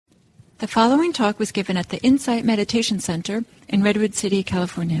The following talk was given at the Insight Meditation Center in Redwood City,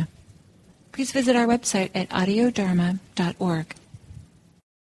 California. Please visit our website at audiodharma.org.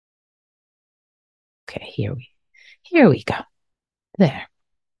 Okay, here we go. There.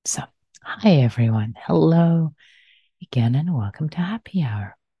 So, hi everyone. Hello again and welcome to Happy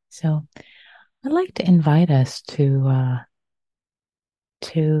Hour. So, I'd like to invite us to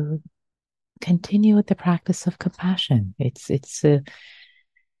continue with the practice of compassion. It's a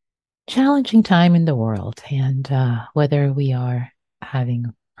challenging time in the world, and whether we are having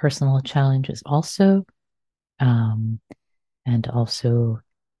personal challenges also, and also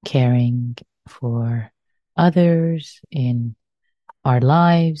caring for others in our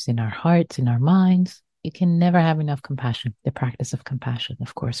lives, in our hearts, in our minds, you can never have enough compassion. The practice of compassion,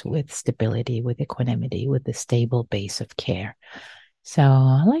 of course, with stability, with equanimity, with the stable base of care. So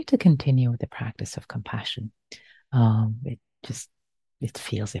I like to continue with the practice of compassion. It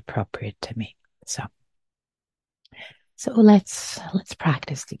feels appropriate to me. So let's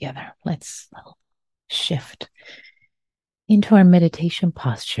practice together. Let's shift into our meditation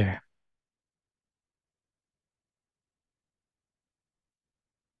posture.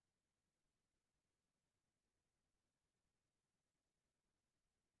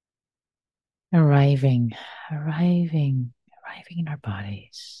 Arriving in our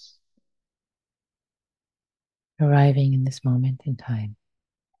bodies, arriving in this moment in time.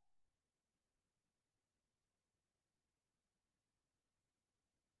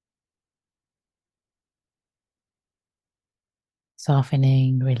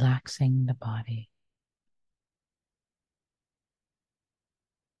 Softening, relaxing the body.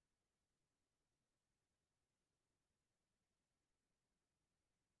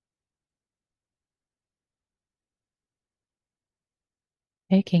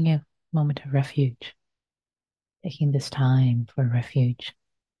 Taking a moment of refuge. Taking this time for refuge.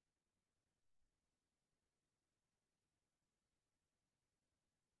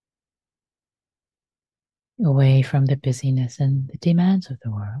 Away from the busyness and the demands of the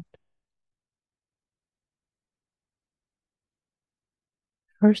world.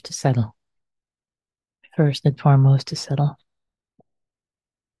 First to settle. First and foremost to settle.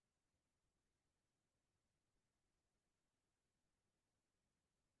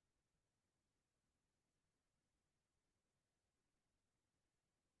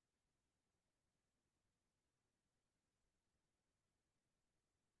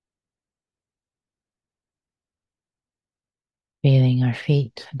 Feeling our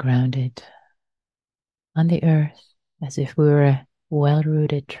feet grounded on the earth as if we were a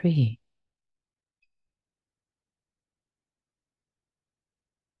well-rooted tree.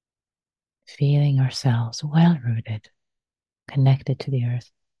 Feeling ourselves well-rooted, connected to the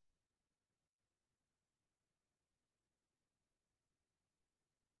earth.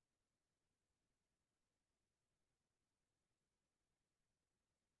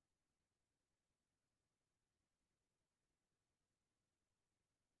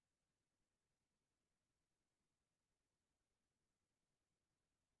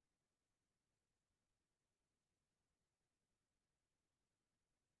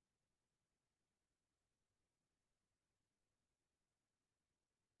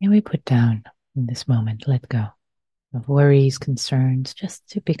 And we put down in this moment, let go of worries, concerns, just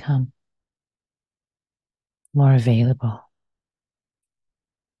to become more available.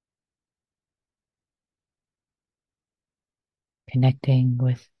 Connecting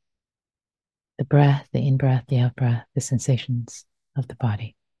with the breath, the in-breath, the out-breath, the sensations of the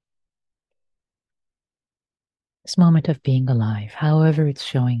body. This moment of being alive, however it's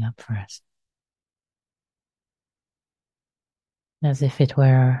showing up for us. As if it were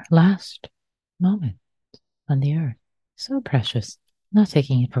our last moment on the earth. So precious, not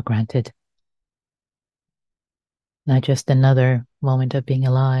taking it for granted. Not just another moment of being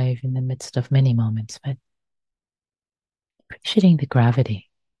alive in the midst of many moments, but appreciating the gravity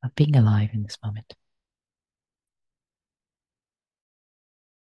of being alive in this moment.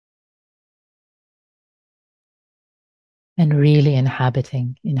 And really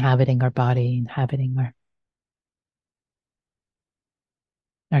inhabiting our body, inhabiting our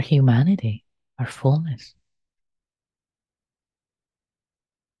humanity, our fullness.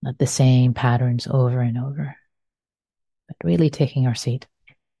 Not the same patterns over and over, but really taking our seat.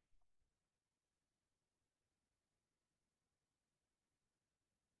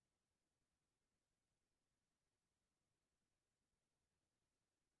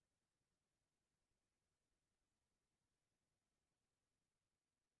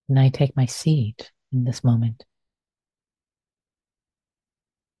 And I take my seat in this moment.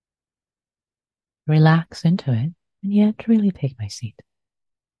 Relax into it, and yet really take my seat.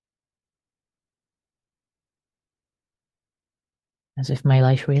 as if my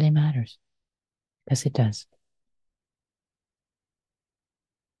life really matters, because it does.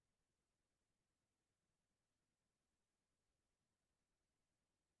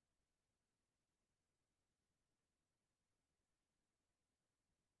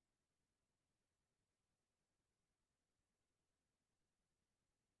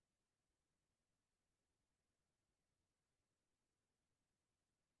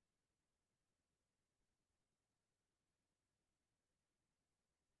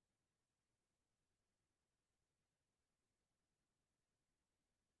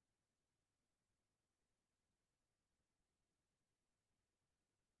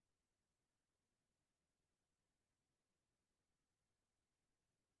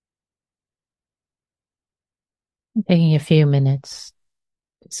 Taking a few minutes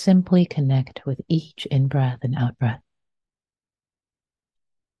to simply connect with each in breath and out breath,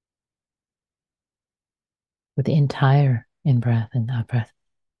 with the entire in breath and out breath.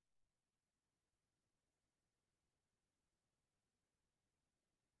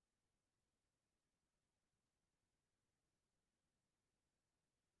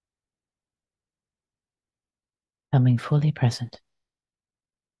 Coming fully present.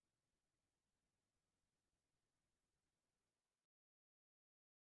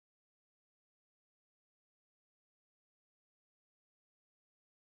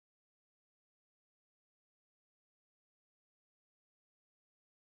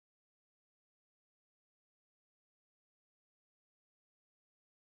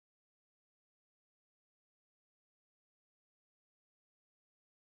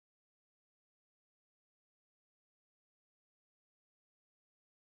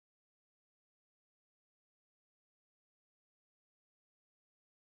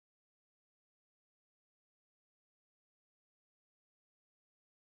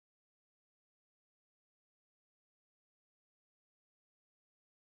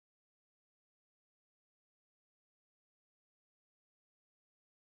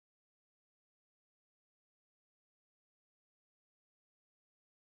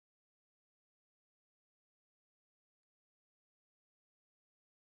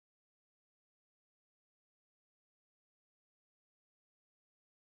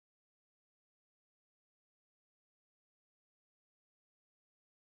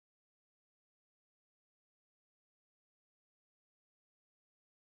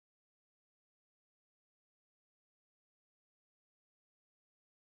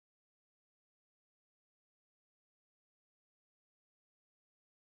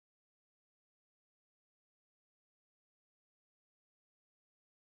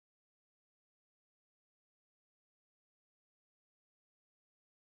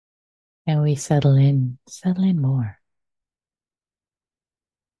 And we settle in more,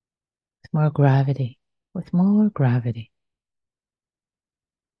 with more gravity, with more gravity.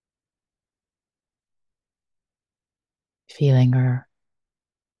 Feeling our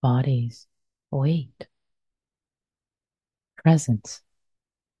body's weight, presence,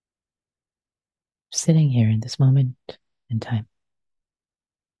 sitting here in this moment in time.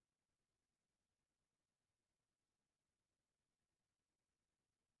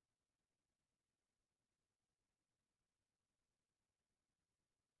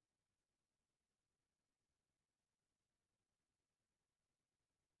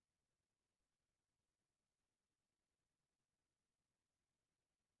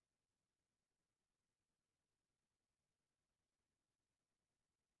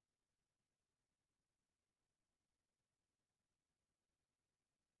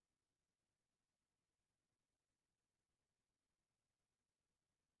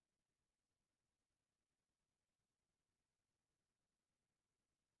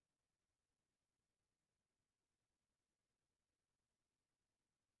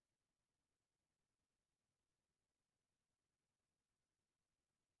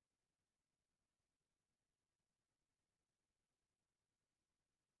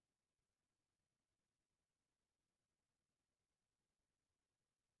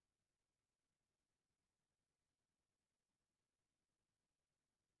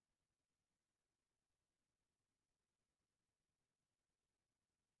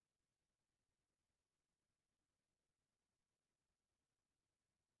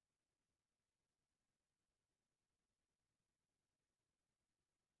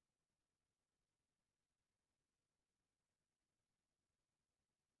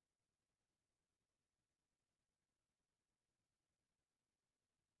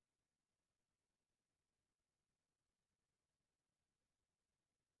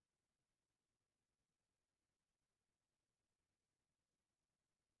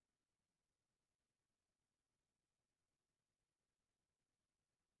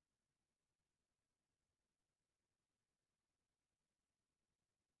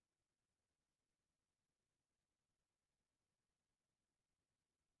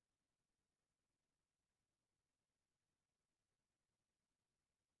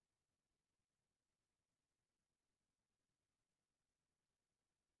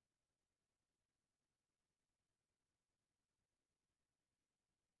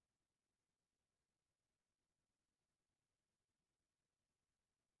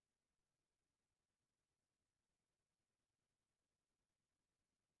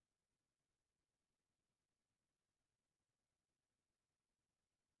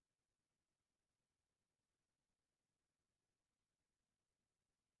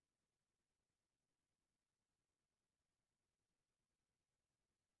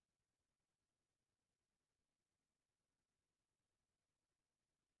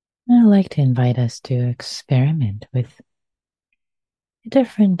 I'd like to invite us to experiment with a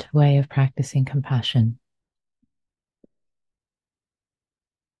different way of practicing compassion.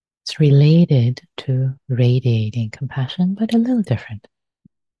 It's related to radiating compassion, but a little different.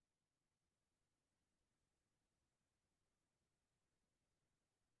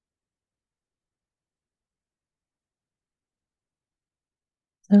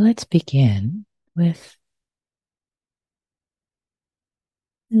 So let's begin with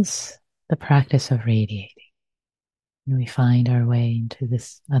the practice of radiating. And we find our way into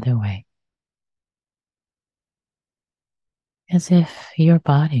this other way. As if your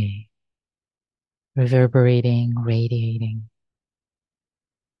body reverberating, radiating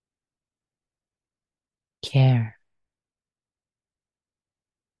care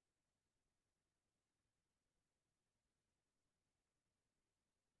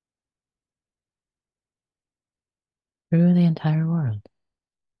through the entire world.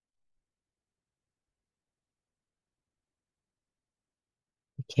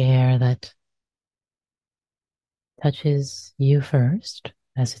 The care that touches you first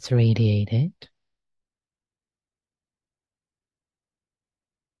as it's radiated,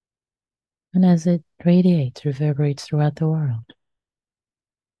 and as it radiates, reverberates throughout the world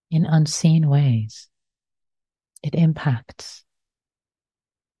in unseen ways. It impacts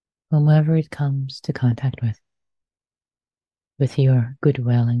whomever it comes to contact with your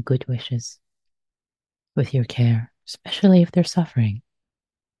goodwill and good wishes, with your care, especially if they're suffering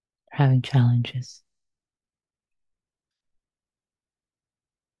or having challenges.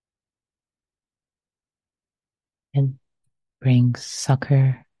 And brings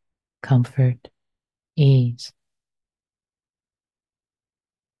succor, comfort, ease.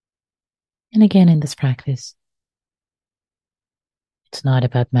 And again, in this practice, it's not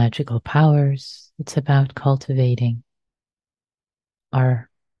about magical powers. It's about cultivating our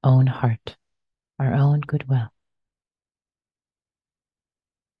own heart, our own goodwill.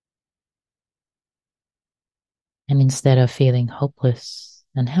 And instead of feeling hopeless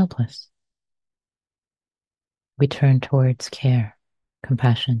and helpless, we turn towards care,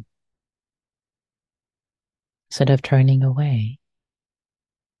 compassion. Instead of turning away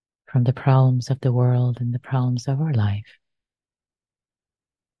from the problems of the world and the problems of our life,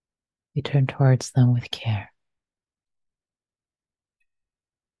 we turn towards them with care.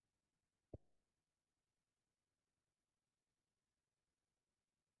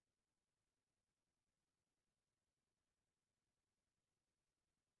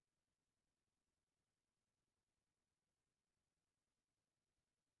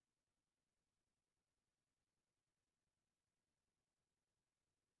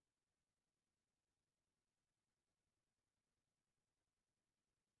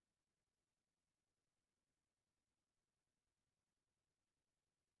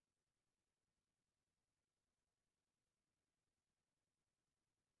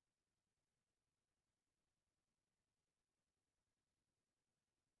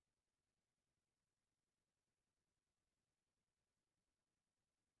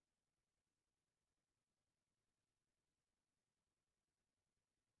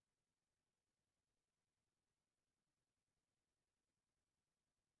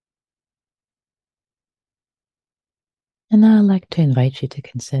 And now I'd like to invite you to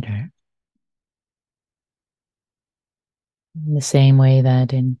consider, in the same way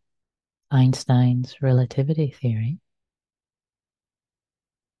that in Einstein's relativity theory,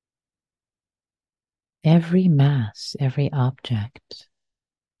 every mass, every object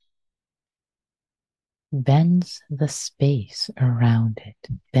bends the space around it,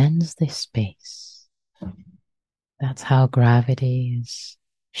 bends the space. That's how gravity is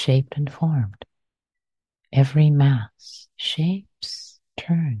shaped and formed. Every mass shapes,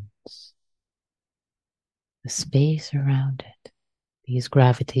 turns the space around it. These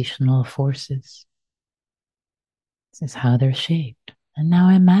gravitational forces, this is how they're shaped. And now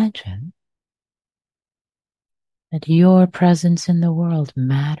imagine that your presence in the world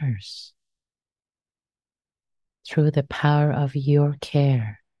matters through the power of your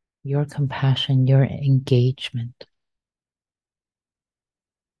care, your compassion, your engagement.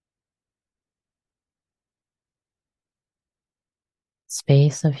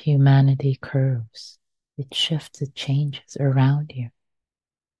 Space of humanity curves. It shifts, it changes around you.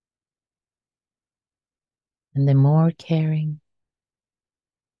 And the more caring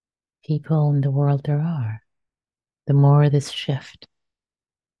people in the world there are, the more this shift,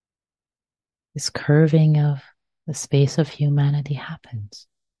 this curving of the space of humanity happens.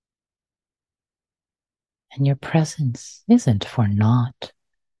 And your presence isn't for naught.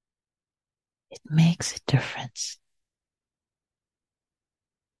 It makes a difference.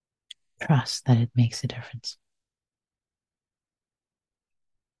 Trust that it makes a difference.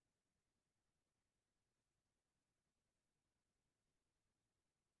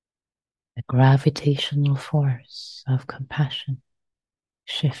 The gravitational force of compassion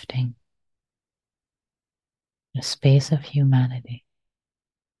shifting the space of humanity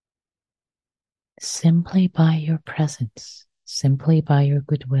simply by your presence, simply by your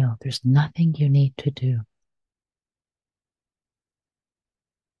goodwill. There's nothing you need to do.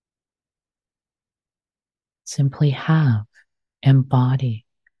 Simply have, embody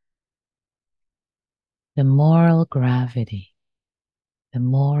the moral gravity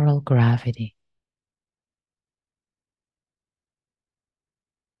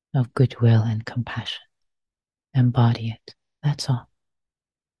of goodwill and compassion. Embody it. That's all.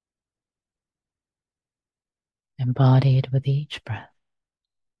 Embody it with each breath.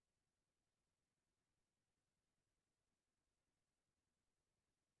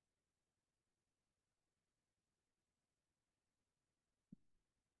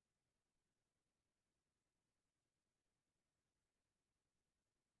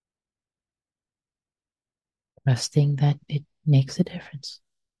 Trusting that it makes a difference.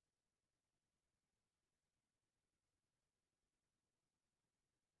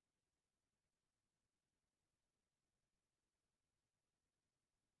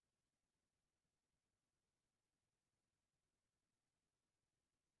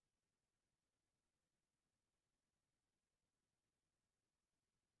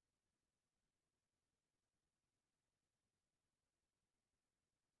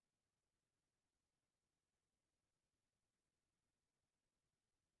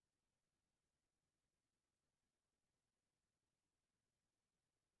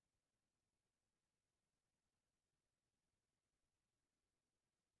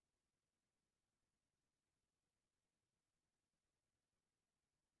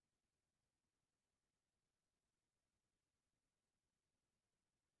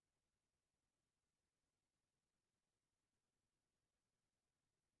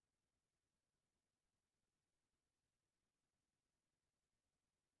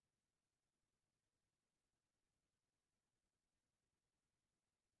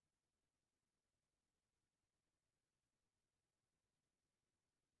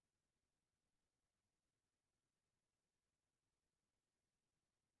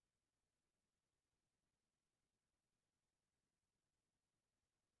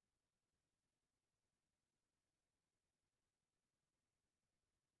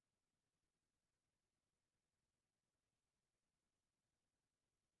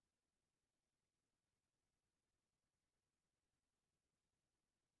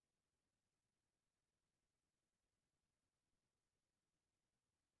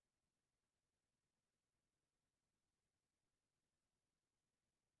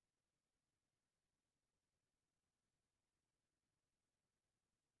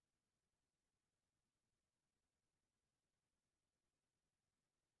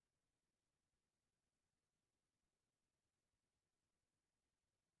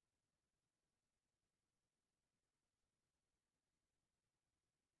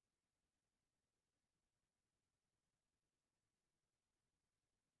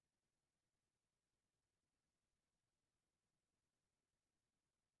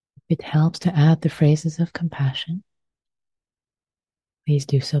 If it helps to add the phrases of compassion, please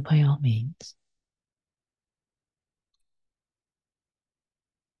do so by all means.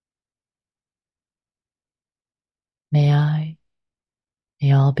 May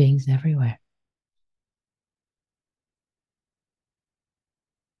all beings everywhere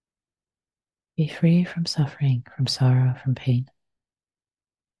be free from suffering, from sorrow, from pain.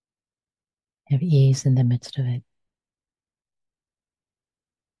 Have ease in the midst of it.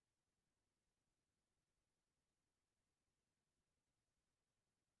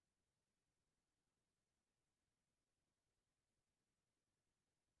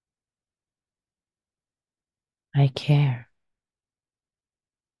 I care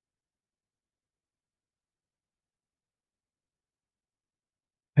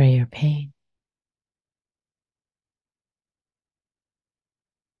for your pain.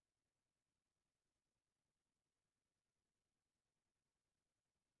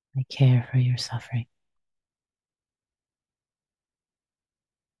 I care for your suffering.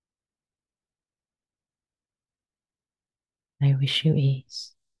 I wish you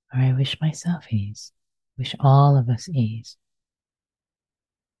ease, or I wish myself ease. Wish all of us ease.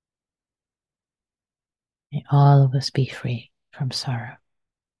 May all of us be free from sorrow,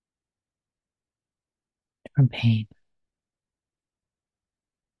 from pain.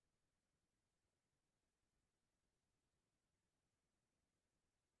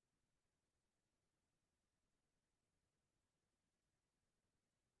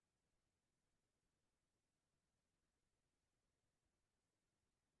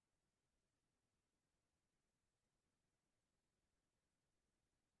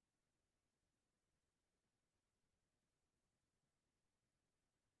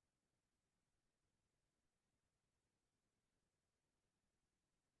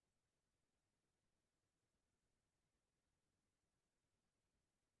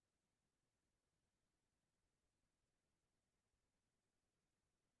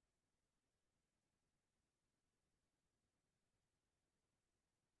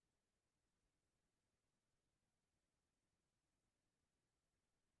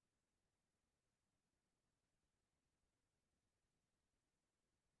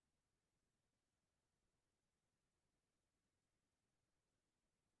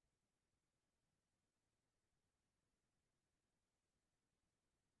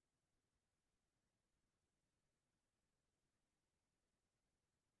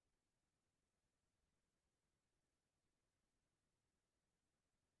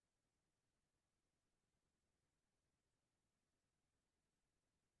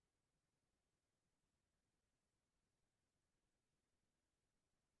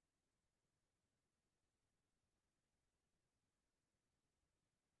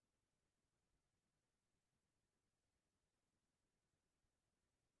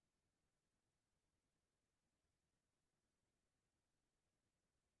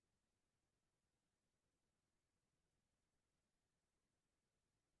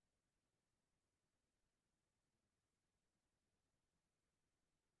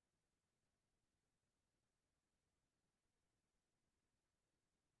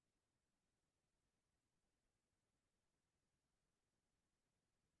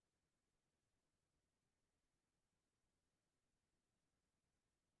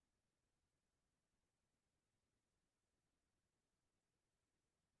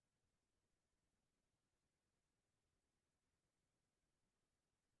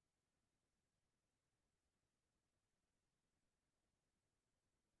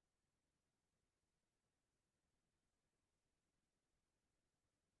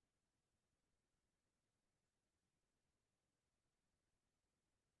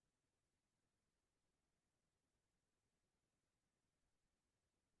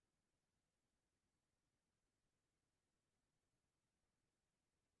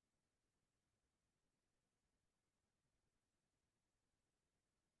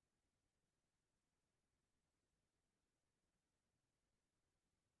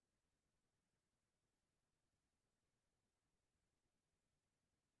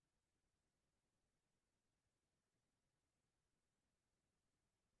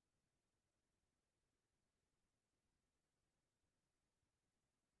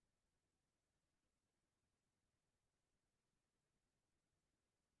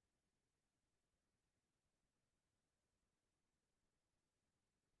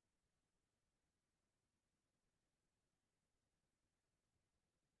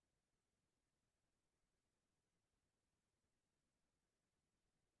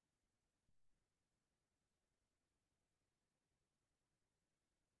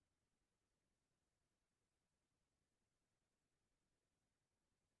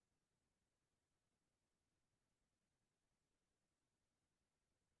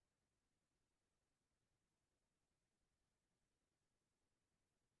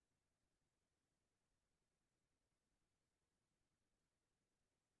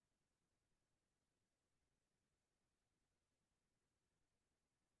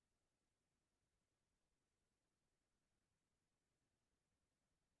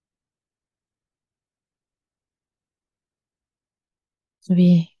 So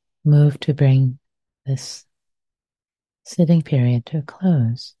we move to bring this sitting period to a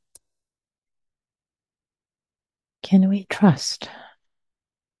close. Can we trust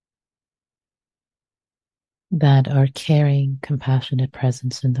that our caring, compassionate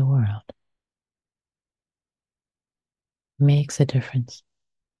presence in the world makes a difference?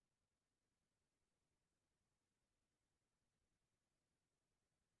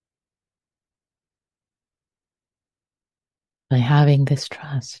 By having this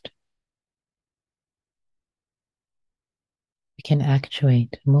trust, we can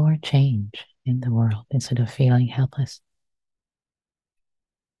actuate more change in the world instead of feeling helpless.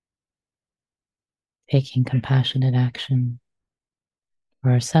 Taking compassionate action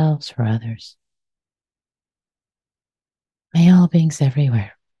for ourselves, for others. May all beings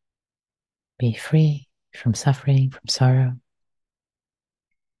everywhere be free from suffering, from sorrow.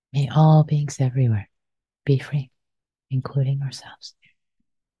 May all beings everywhere be free, including ourselves.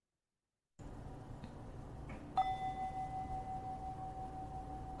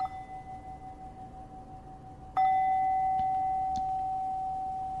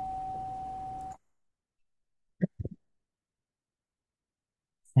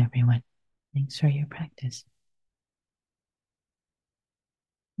 Everyone, thanks for your practice.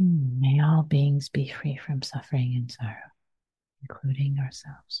 May all beings be free from suffering and sorrow, including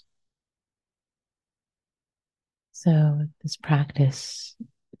ourselves. So, this practice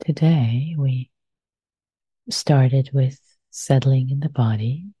today, we started with settling in the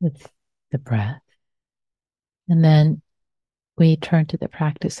body with the breath. And then we turned to the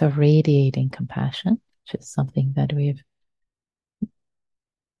practice of radiating compassion, which is something that we've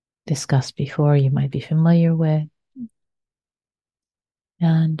discussed before, you might be familiar with.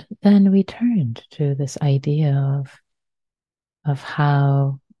 And then we turned to this idea of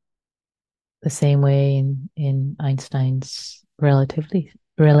how the same way in Einstein's relativity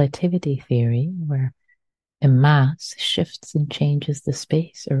theory, where a mass shifts and changes the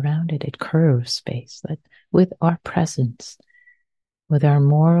space around it, it curves space, that with our presence, with our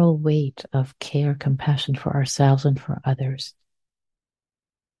moral weight of care, compassion for ourselves and for others,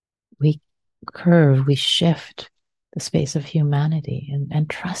 we curve, we shift the space of humanity and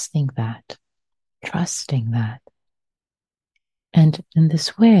trusting that. And in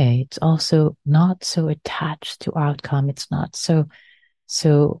this way, it's also not so attached to outcome. It's not so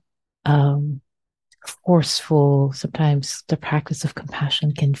forceful. Sometimes the practice of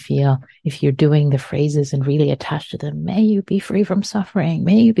compassion can feel, if you're doing the phrases and really attached to them, may you be free from suffering,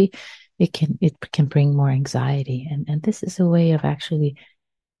 may you be, it can bring more anxiety. And this is a way of actually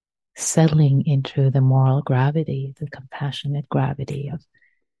settling into the moral gravity, the compassionate gravity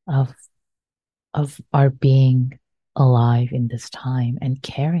of our being alive in this time and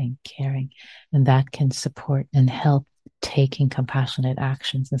caring, and that can support and help taking compassionate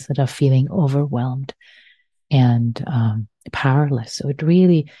actions instead of feeling overwhelmed and powerless. So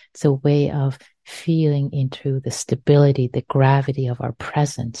it's a way of feeling into the stability, the gravity of our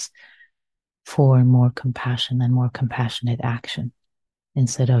presence for more compassion and more compassionate action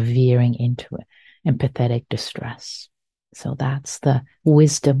instead of veering into empathetic distress. So that's the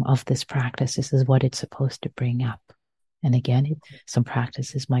wisdom of this practice. This is what it's supposed to bring up. And again, some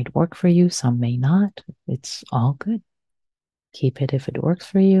practices might work for you, some may not. It's all good. Keep it if it works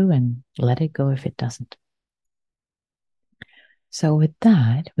for you and let it go if it doesn't. So with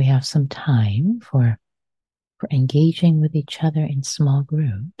that, we have some time for engaging with each other in small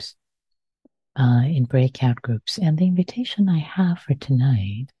groups, in breakout groups. And the invitation I have for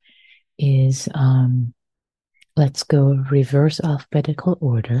tonight is let's go reverse alphabetical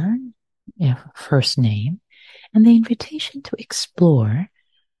order, first name, and the invitation to explore.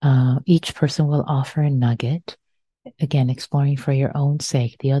 Each person will offer a nugget. Again, exploring for your own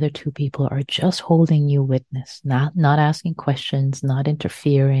sake. The other two people are just holding you witness, not asking questions, not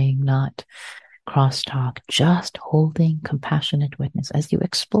interfering, not crosstalk, just holding compassionate witness as you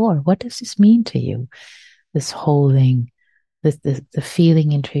explore. What does this mean to you? This holding, the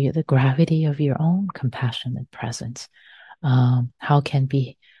feeling into you, the gravity of your own compassionate presence. How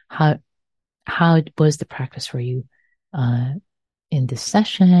was the practice for you in this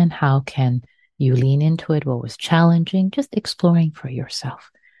session? How can you lean into it? What was challenging? Just exploring for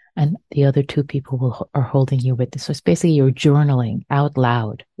yourself. And the other two people are holding you with this. So it's basically you're journaling out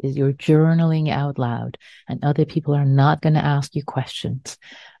loud. You're journaling out loud. And other people are not going to ask you questions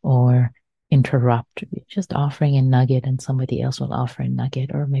or interrupt. You're just offering a nugget and somebody else will offer a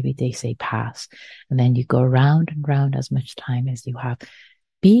nugget, or maybe they say pass. And then you go round and round as much time as you have.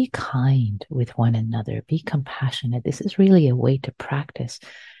 Be kind with one another. Be compassionate. This is really a way to practice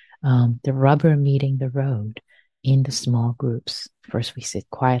the rubber meeting the road. in the small groups. First, we sit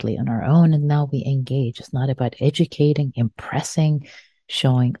quietly on our own, and now we engage. It's not about educating, impressing,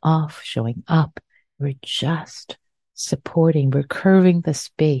 showing off, showing up. We're just supporting, we're curving the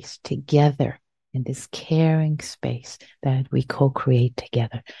space together in this caring space that we co create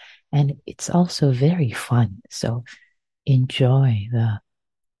together. And it's also very fun. So enjoy the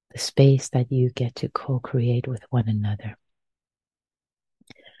space that you get to co create with one another.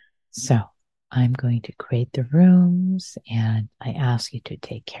 So I'm going to create the rooms, and I ask you to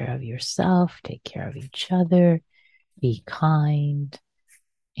take care of yourself, take care of each other, be kind,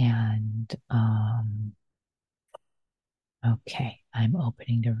 and okay, I'm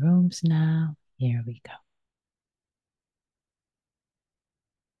opening the rooms now. Here we go.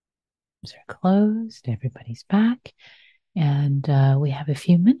 Rooms are closed. Everybody's back, and we have a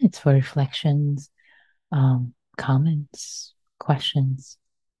few minutes for reflections, comments, questions.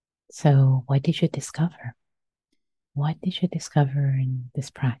 So, what did you discover? What did you discover in this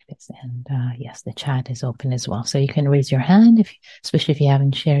practice? And yes, the chat is open as well. So you can raise your hand, especially if you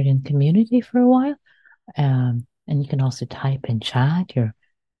haven't shared in community for a while. And you can also type in chat your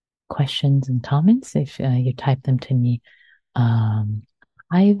questions and comments. If you type them to me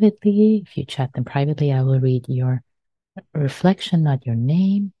privately, if you chat them privately, I will read your reflection, not your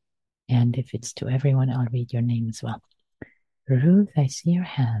name. And if it's to everyone, I'll read your name as well. Ruth, I see your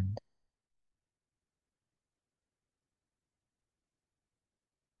hand.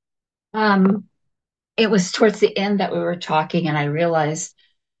 It was towards the end that we were talking, and I realized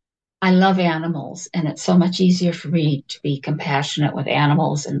I love animals, and it's so much easier for me to be compassionate with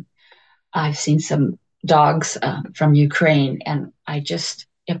animals. And I've seen some dogs from Ukraine, and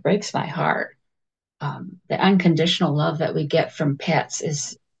it breaks my heart. The unconditional love that we get from pets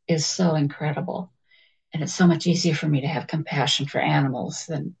is so incredible, and it's so much easier for me to have compassion for animals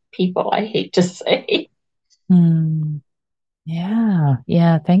than people. I hate to say. Hmm. Yeah,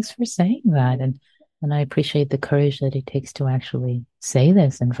 yeah. Thanks for saying that, and I appreciate the courage that it takes to actually say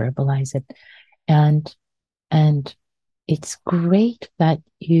this and verbalize it. And and it's great that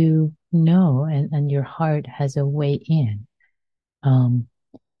you know and your heart has a way in. Um,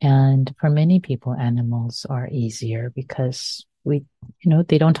 and for many people, animals are easier because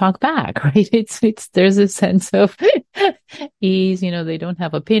they don't talk back, right? There's a sense of ease, they don't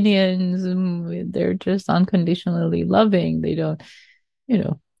have opinions. They're just unconditionally loving. They don't, you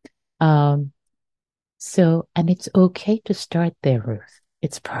know, um, and it's okay to start there, Ruth.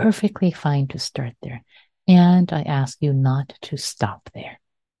 It's perfectly fine to start there. And I ask you not to stop there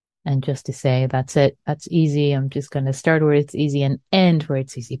and just to say, that's it. That's easy. I'm just going to start where it's easy and end where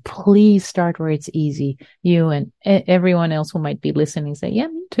it's easy. Please start where it's easy. You and everyone else who might be listening say, yeah,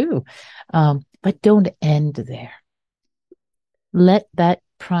 me too. But don't end there. Let that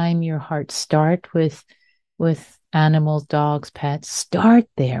prime your heart. Start with animals, dogs, pets. Start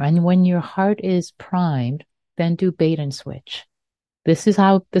there. And when your heart is primed, then do bait and switch. This is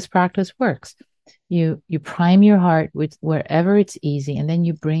how this practice works. You prime your heart with wherever it's easy, and then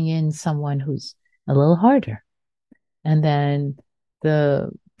you bring in someone who's a little harder. And then the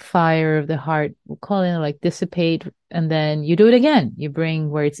fire of the heart, we'll call it like dissipate, and then you do it again. You bring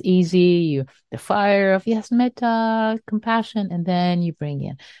where it's easy, the fire of yes, metta, compassion, and then you bring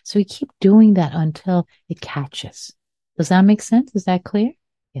in. So you keep doing that until it catches. Does that make sense? Is that clear?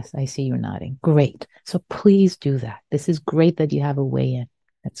 Yes, I see you nodding. Great. So please do that. This is great that you have a way in.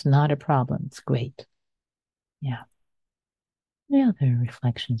 That's not a problem. It's great. Yeah. Any other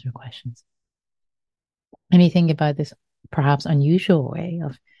reflections or questions? Anything about this perhaps unusual way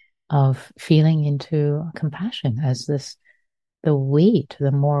of feeling into compassion as the weight,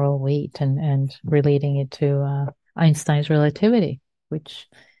 the moral weight, and relating it to Einstein's relativity, which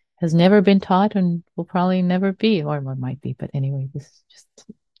has never been taught and will probably never be, or it might be. But anyway, this is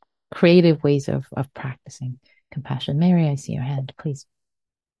just creative ways of practicing compassion. Mary, I see your hand, please.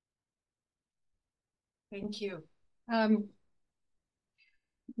 Thank you.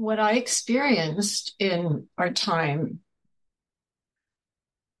 What I experienced in our time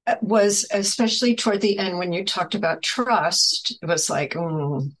was, especially toward the end when you talked about trust, it was like,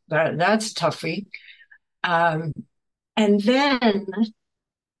 that's toughy. And then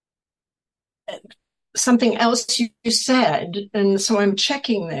something else you said, and so I'm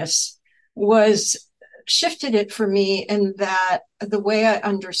checking this, was shifted it for me in that the way I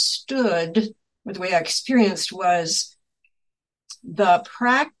understood, or the way I experienced was the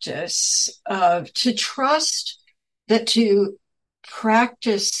practice of to trust that to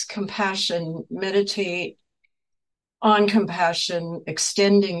practice compassion, meditate on compassion,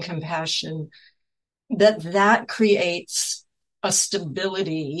 extending compassion, that creates a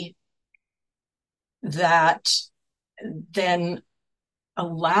stability that then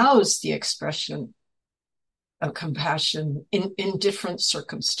allows the expression of compassion in different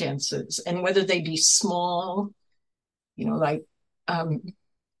circumstances, and whether they be small, like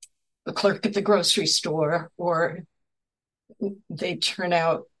the clerk at the grocery store, or they turn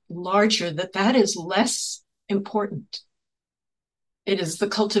out larger, that is less important. It is the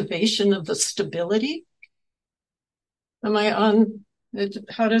cultivation of the stability. Am I on?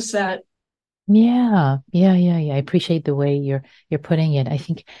 How does that? Yeah. I appreciate the way you're putting it. I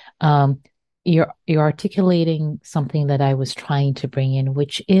think you're articulating something that I was trying to bring in,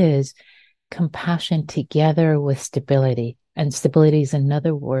 which is compassion together with stability. And stability is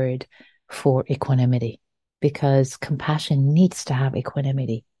another word for equanimity, because compassion needs to have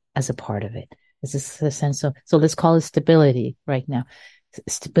equanimity as a part of it. This is a sense of, so let's call it stability right now.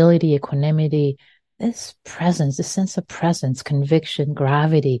 Stability, equanimity, this presence, this sense of presence, conviction,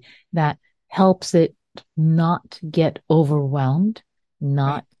 gravity that helps it not get overwhelmed,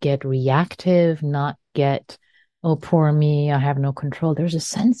 not get reactive, not get, oh, poor me, I have no control. There's a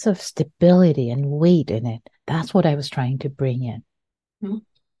sense of stability and weight in it. That's what I was trying to bring in.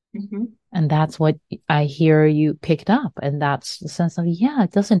 Mm-hmm. And that's what I hear you picked up. And that's the sense of, yeah,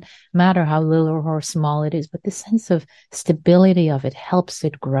 it doesn't matter how little or small it is, but the sense of stability of it helps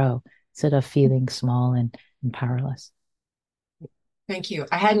it grow instead of feeling small and powerless. Thank you.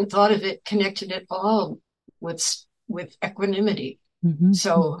 I hadn't thought of it connected at all with equanimity. Mm-hmm.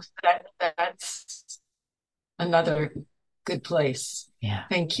 So that's another good place. Yeah.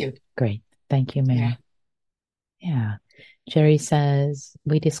 Thank you. Great. Thank you, Mary. Yeah. Jerry says,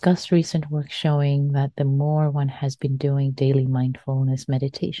 we discussed recent work showing that the more one has been doing daily mindfulness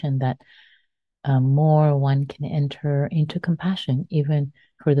meditation, that more one can enter into compassion, even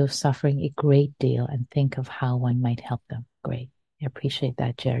for those suffering a great deal, and think of how one might help them. Great. I appreciate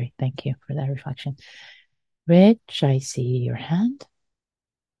that, Jerry. Thank you for that reflection. Rich, I see your hand.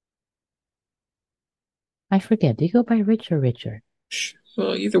 I forget. Do you go by Rich or Richard?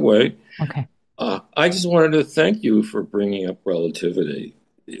 Well, either way. Okay. I just wanted to thank you for bringing up relativity,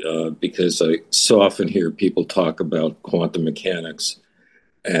 because I so often hear people talk about quantum mechanics,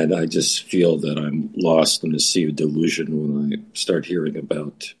 and I just feel that I'm lost in the sea of delusion when I start hearing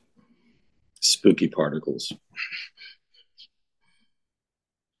about spooky particles.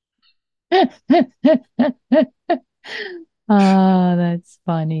 Oh, that's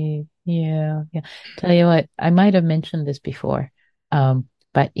funny. Yeah. Tell you what, I might have mentioned this before.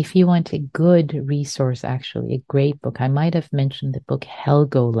 But if you want a good resource, actually, a great book, I might have mentioned the book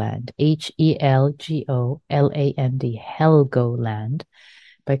Helgoland, Helgoland, Helgoland,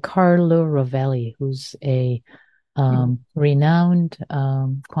 by Carlo Rovelli, who's a renowned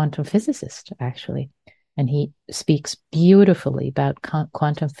quantum physicist, actually. And he speaks beautifully about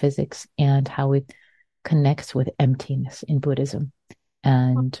quantum physics and how it connects with emptiness in Buddhism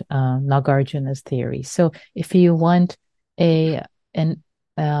and Nagarjuna's theory. So if you want a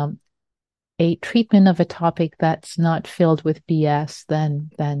treatment of a topic that's not filled with BS,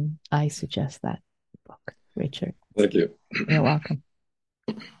 then I suggest that book, Richard. Thank you. You're welcome.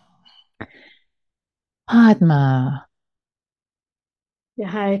 Padma. Yeah,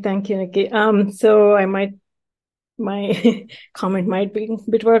 hi, thank you, Nikki. So my comment might be a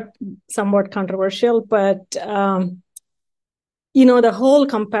bit somewhat controversial, but the whole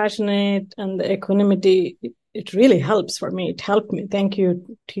compassionate and the equanimity, it really helps for me. It helped me. Thank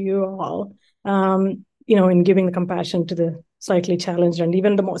you to you all. In giving the compassion to the slightly challenged and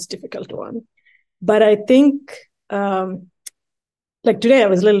even the most difficult one. But I think, like today, I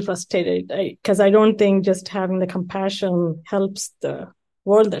was a little frustrated because I don't think just having the compassion helps the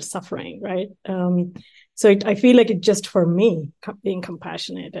world that's suffering, right? So I feel like it's just for me being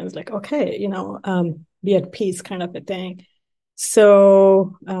compassionate, and it's like, okay, be at peace kind of a thing.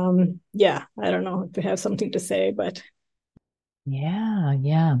 So, I don't know if you have something to say, but.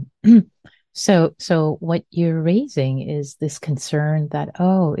 Yeah. So what you're raising is this concern that,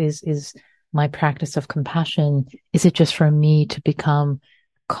 is my practice of compassion, is it just for me to become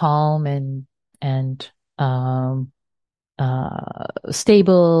calm and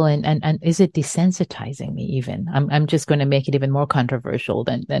stable, and is it desensitizing me even? I'm just going to make it even more controversial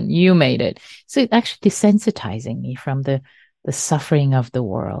than you made it. So it's actually desensitizing me from the suffering of the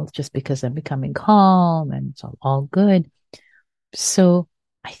world just because I'm becoming calm and it's all good. So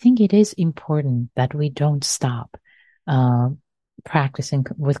I think it is important that we don't stop practicing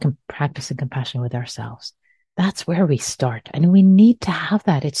compassion with ourselves. That's where we start. And we need to have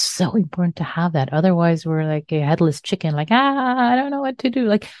that. It's so important to have that. Otherwise, we're like a headless chicken, like, I don't know what to do.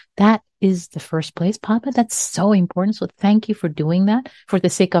 Like, that is the first place, Papa. That's so important. So thank you for doing that for the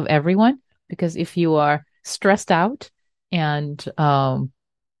sake of everyone. Because if you are stressed out and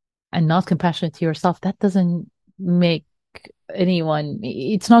not compassionate to yourself, that doesn't make anyone,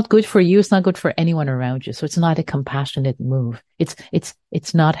 it's not good for you, it's not good for anyone around you. So it's not a compassionate move.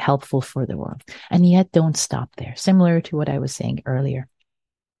 It's not helpful for the world. And yet don't stop there. Similar to what I was saying earlier.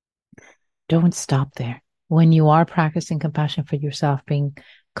 Don't stop there. When you are practicing compassion for yourself, being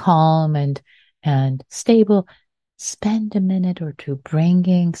calm and stable, spend a minute or two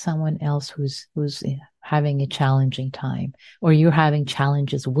bringing someone else who's having a challenging time, or you're having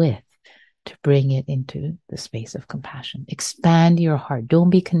challenges with, to bring it into the space of compassion. Expand your heart.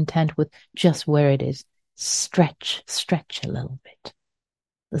 Don't be content with just where it is. Stretch a little bit.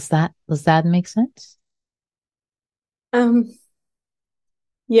 Does that make sense?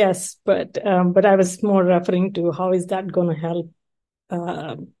 Yes, but I was more referring to how is that going to help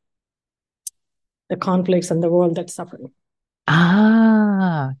the conflicts and the world that's suffering.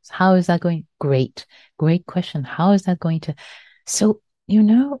 How is that going? Great question. How is that going to? So,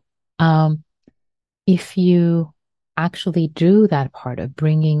 if you actually do that part of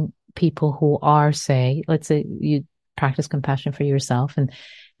bringing people who are, say, let's say you practice compassion for yourself, and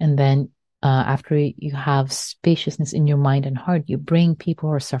then after you have spaciousness in your mind and heart, you bring people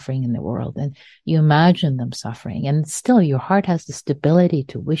who are suffering in the world, and you imagine them suffering, and still your heart has the stability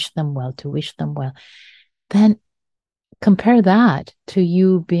to wish them well, then compare that to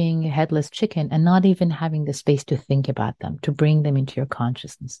you being a headless chicken and not even having the space to think about them, to bring them into your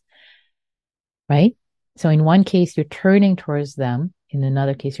consciousness, right? So in one case, you're turning towards them. In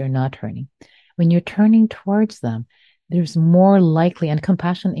another case, you're not turning. When you're turning towards them, there's more likely, and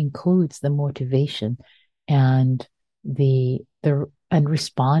compassion includes the motivation and and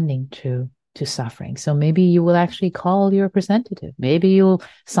responding to suffering. So maybe you will actually call your representative. Maybe you'll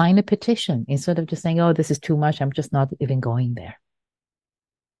sign a petition instead of just saying, oh, this is too much, I'm just not even going there.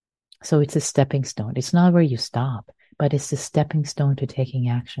 So it's a stepping stone. It's not where you stop, but it's a stepping stone to taking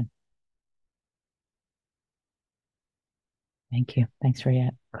action. Thank you. Thanks for your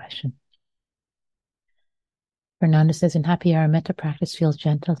question. Fernando says, in happy hour, metta practice feels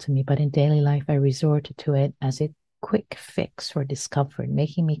gentle to me, but in daily life, I resort to it as a quick fix for discomfort,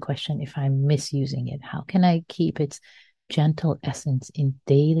 making me question if I'm misusing it. How can I keep its gentle essence in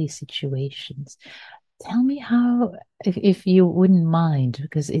daily situations? Tell me how, if you wouldn't mind,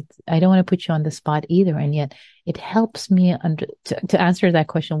 because I don't want to put you on the spot either. And yet it helps me to answer that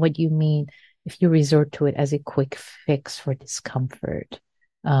question, what you mean if you resort to it as a quick fix for discomfort.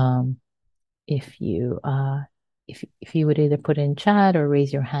 If you would either put it in chat or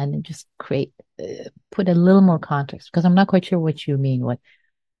raise your hand and just put a little more context, because I'm not quite sure what you mean,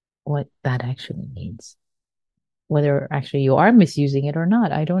 what that actually means. Whether actually you are misusing it or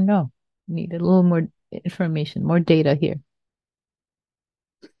not, I don't know. Need a little more information, more data here.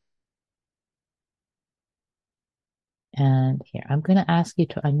 And here, I'm going to ask you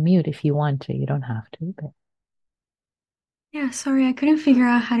to unmute if you want to. You don't have to, but. Yeah, sorry, I couldn't figure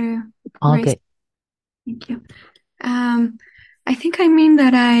out how to All raise. good. Thank you. I think I mean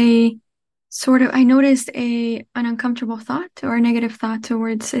that I noticed an uncomfortable thought or a negative thought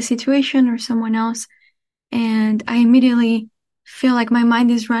towards a situation or someone else, and I immediately feel like my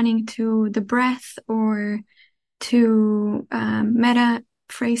mind is running to the breath or to metta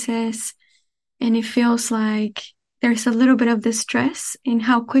phrases, and it feels like there's a little bit of distress in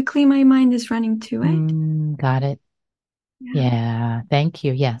how quickly my mind is running to it. Got it. Yeah, thank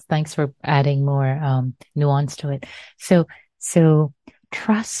you. Yes, thanks for adding more nuance to it. So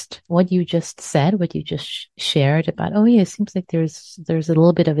trust what you just said, what you just shared about, oh yeah, it seems like there's a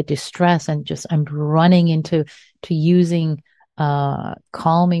little bit of a distress, and just I'm running into using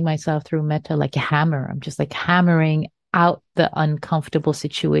calming myself through metta like a hammer. I'm just like hammering out the uncomfortable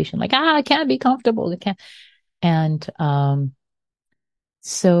situation. Like, I can't be comfortable. I can't. And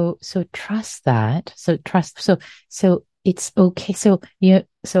so trust that. So it's okay. So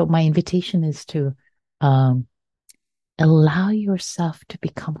my invitation is to allow yourself to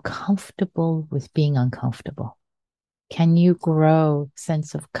become comfortable with being uncomfortable. Can you grow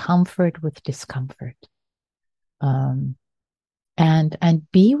sense of comfort with discomfort? And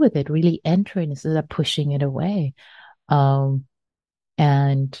be with it, really enter it instead of pushing it away. And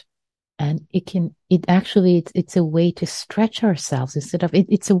it's a way to stretch ourselves instead of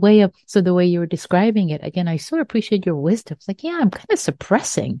it's a way of, so the way you were describing it, again, I so appreciate your wisdom. It's like, yeah, I'm kind of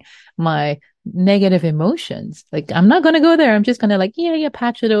suppressing my negative emotions. Like, I'm not going to go there. I'm just going to like,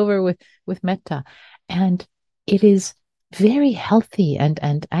 patch it over with metta. And it is very healthy. And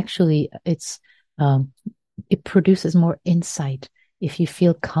actually it produces more insight. If you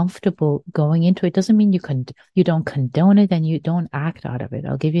feel comfortable going into it, doesn't mean you don't condone it and you don't act out of it.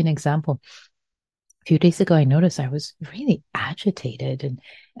 I'll give you an example. a few days ago, I noticed I was really agitated,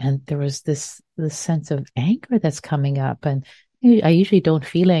 and there was this sense of anger that's coming up. And I usually don't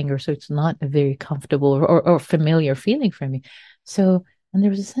feel anger, so it's not a very comfortable or familiar feeling for me. So, and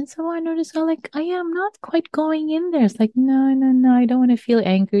there was a sense of, oh, I noticed, oh, like I am not quite going in there. It's like, no, no, no, I don't want to feel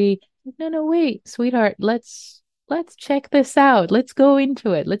angry. No, no, wait, sweetheart, let's check this out. Let's go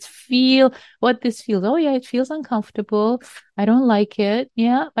into it. Let's feel what this feels. Oh yeah, it feels uncomfortable. I don't like it.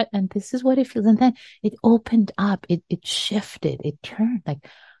 Yeah, but and this is what it feels. And then it opened up. It shifted. It turned like,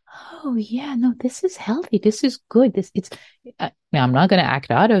 oh yeah, no, this is healthy. This is good. Now I'm not going to act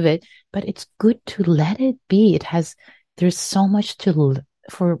out of it, but it's good to let it be. There's so much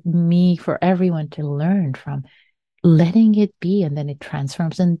for me, for everyone to learn from letting it be, and then it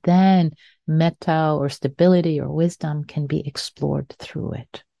transforms, and then metta or stability or wisdom can be explored through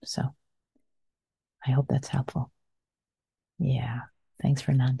it. So I hope that's helpful. Yeah. Thanks,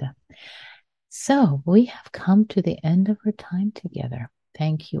 Fernanda. So we have come to the end of our time together.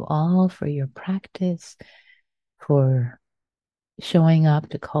 Thank you all for your practice, for showing up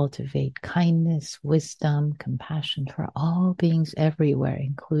to cultivate kindness, wisdom, compassion for all beings everywhere,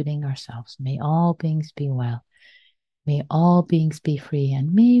 including ourselves. May all beings be well. May all beings be free,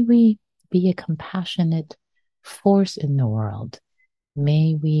 and may we be a compassionate force in the world.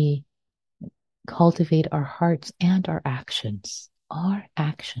 May we cultivate our hearts and our actions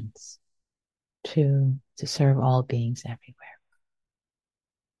to serve all beings everywhere.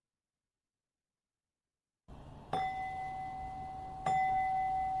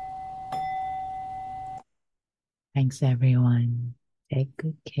 Thanks, everyone. Take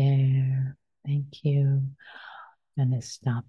good care. Thank you. I'm going to stop